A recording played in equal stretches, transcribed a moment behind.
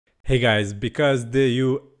Hey guys, because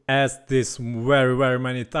you asked this very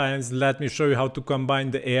many times, let me show you how to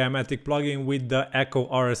combine the Aimogen plugin with the Echo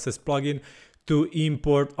RSS plugin to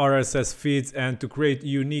import RSS feeds and to create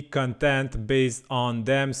unique content based on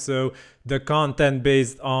them. So the content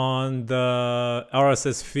based on the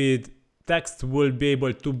RSS feed text will be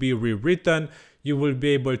able to be rewritten. You will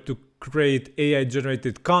be able to create AI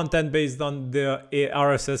generated content based on the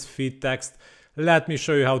RSS feed text. Let me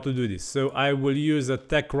show you how to do this. So I will use a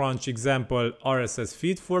TechCrunch example RSS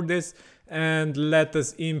feed for this, and let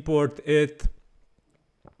us import it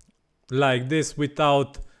like this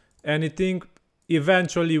without anything.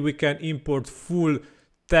 Eventually we can import full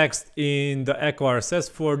text in the Echo RSS.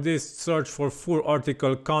 For this, search for full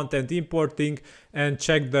article content importing and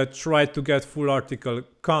check the try to get full article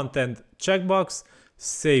content checkbox.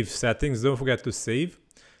 Save settings, don't forget to save.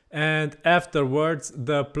 And afterwards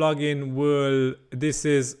the plugin will, this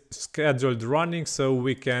is scheduled running, so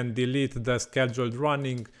we can delete the scheduled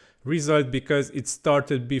running result because it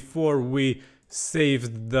started before we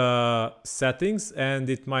saved the settings and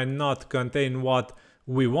it might not contain what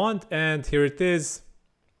we want. And here it is,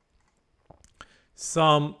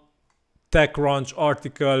 some TechCrunch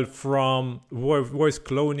article from voice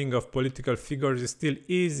cloning of political figures is still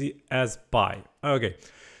easy as pie. Okay.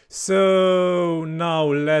 So now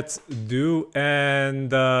let's do and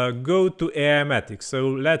go to Aimogen. So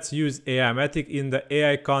let's use Aimogen in the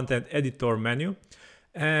AI content editor menu,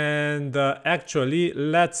 and actually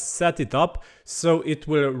let's set it up so it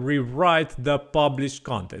will rewrite the published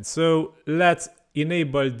content. So let's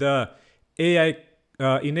enable the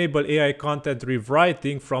enable AI content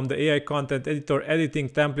rewriting from the AI content editor editing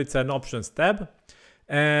templates and options tab,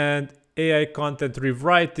 and AI content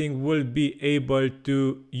rewriting will be able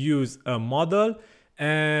to use a model,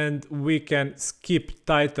 and we can skip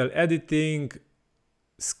title editing,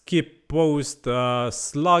 skip post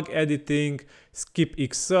slug editing, skip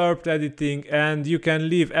excerpt editing, and you can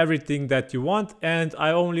leave everything that you want. And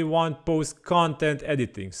I only want post content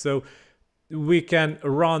editing, so we can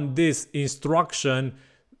run this instruction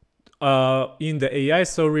in the AI.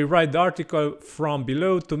 So rewrite the article from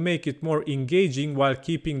below to make it more engaging while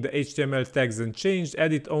keeping the HTML tags unchanged.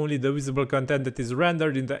 Edit only the visible content that is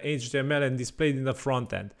rendered in the HTML and displayed in the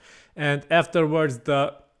front end. And afterwards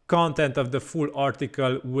the content of the full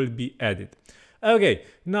article will be added. Okay,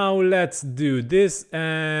 now let's do this,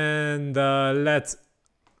 and let's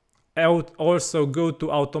also go to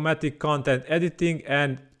automatic content editing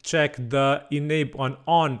and check the enable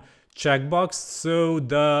on checkbox, so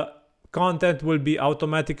the content will be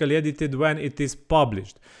automatically edited when it is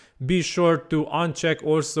published. Be sure to uncheck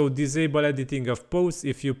also disable editing of posts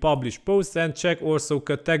if you publish posts, and check also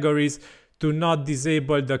categories to not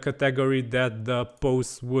disable the category that the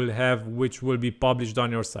posts will have, which will be published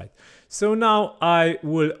on your site. So now I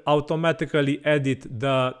will automatically edit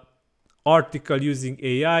the article using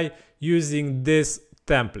AI using this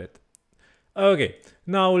template. Okay,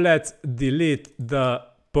 now let's delete the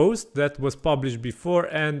post that was published before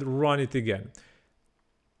and run it again.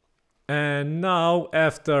 And now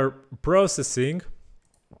after processing,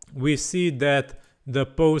 we see that the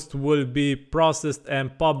post will be processed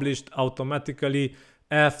and published automatically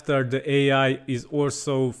after the AI is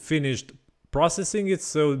also finished processing it.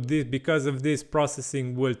 So this, because of this,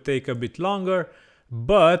 processing will take a bit longer,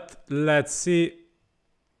 but let's see,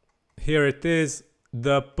 here it is,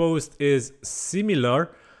 the post is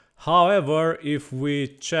similar. However, if we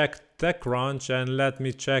check TechCrunch, and let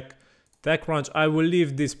me check TechCrunch, I will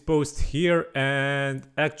leave this post here, and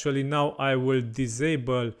actually now I will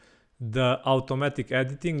disable the automatic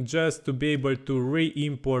editing just to be able to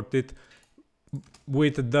re-import it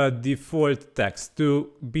with the default text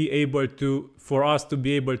to be able to, for us to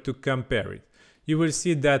be able to compare it. You will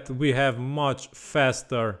see that we have much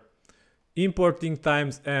faster importing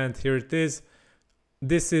times, and here it is.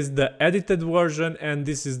 This is the edited version and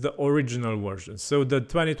this is the original version. So the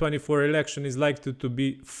 2024 election is likely to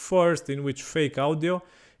be first, in which fake audio.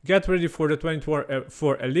 Get ready for the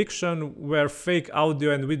 2024 election where fake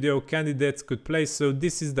audio and video candidates could play. So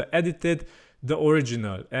this is the edited, the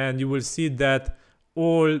original, and you will see that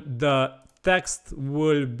all the text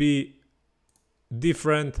will be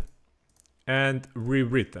different and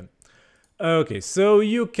rewritten. Okay, so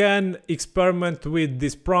you can experiment with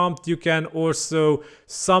this prompt. You can also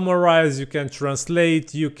summarize, you can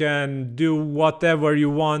translate, you can do whatever you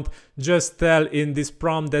want. Just tell in this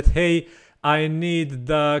prompt that, hey, I need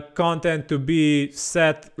the content to be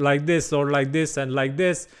set like this or like this and like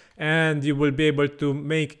this, and you will be able to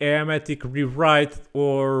make Aimogen rewrite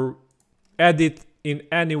or edit in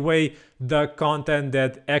any way the content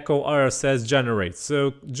that Echo RSS generates.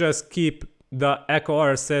 So just keep the Echo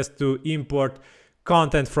RSS to import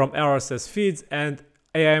content from RSS feeds, and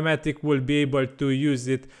Aimogen will be able to use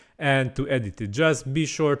it and to edit it. Just be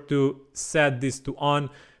sure to set this to on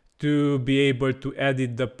to be able to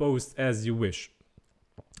edit the post as you wish.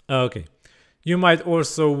 Okay. You might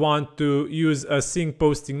also want to use a sync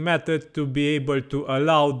posting method to be able to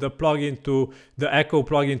allow the Echo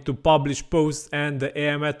plugin to publish posts, and the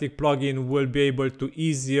Aimogen plugin will be able to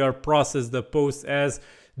easier process the posts as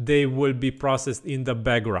they will be processed in the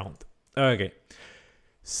background. Okay.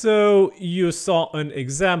 So you saw an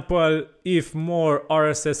example. If more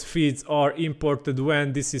RSS feeds are imported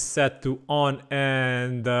when this is set to on,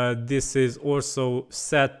 and this is also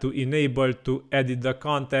set to enable to edit the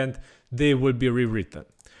content, they will be rewritten.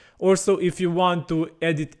 Also, if you want to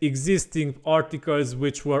edit existing articles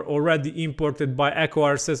which were already imported by Echo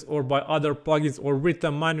RSS or by other plugins or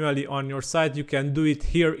written manually on your site, you can do it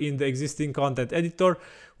here in the existing content editor,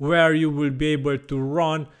 where you will be able to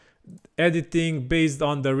run editing based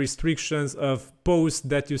on the restrictions of posts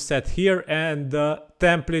that you set here, and the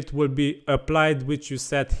template will be applied which you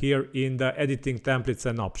set here in the editing templates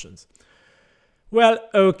and options. Well,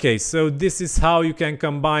 okay, so this is how you can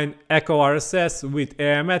combine Echo RSS with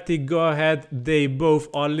Aimogen. Go ahead, they both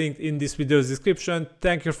are linked in this video's description.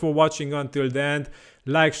 Thank you for watching until the end.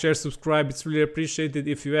 Like, share, subscribe, it's really appreciated.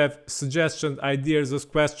 If you have suggestions, ideas or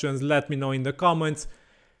questions, let me know in the comments.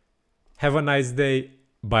 Have a nice day.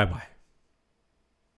 Bye bye.